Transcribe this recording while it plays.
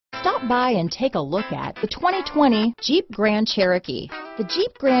Stop by and take a look at the 2020 Jeep Grand Cherokee. The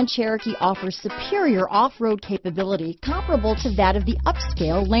Jeep Grand Cherokee offers superior off-road capability comparable to that of the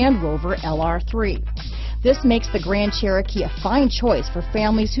upscale Land Rover LR3. This makes the Grand Cherokee a fine choice for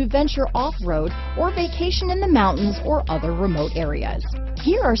families who venture off-road or vacation in the mountains or other remote areas.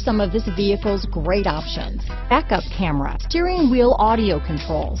 Here are some of this vehicle's great options: backup camera, steering wheel audio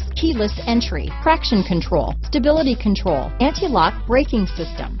controls, keyless entry, traction control, stability control, anti-lock braking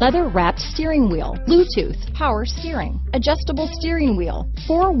system, leather-wrapped steering wheel, Bluetooth, power steering, adjustable steering wheel,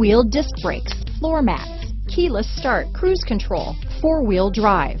 four-wheel disc brakes, floor mats, keyless start, cruise control, four-wheel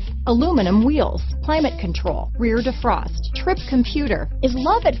drive, aluminum wheels, climate control, rear defrost, trip computer. Is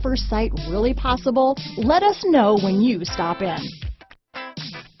love at first sight really possible? Let us know when you stop in.